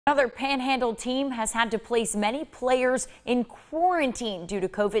Another Panhandle team has had to place many players in quarantine due to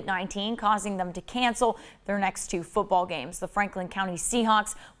COVID-19, causing them to cancel their next two football games. The Franklin County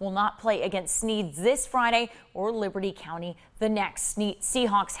Seahawks will not play against Sneads this Friday or Liberty County the next.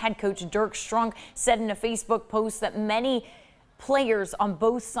 Seahawks head coach Dirk Strunk said in a Facebook post that many players on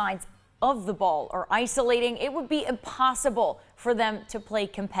both sides of the ball are isolating. It would be impossible for them to play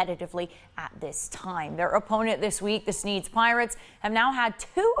competitively at this time. Their opponent this week, the Sneads Pirates, have now had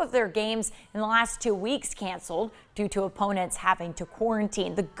two of their games in the last 2 weeks canceled due to opponents having to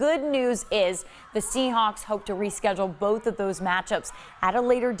quarantine. The good news is the Seahawks hope to reschedule both of those matchups at a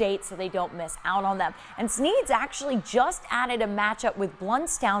later date so they don't miss out on them. And Sneads actually just added a matchup with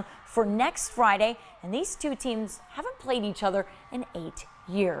Bluntstown for next Friday, and these two teams haven't played each other in 8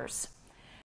 years.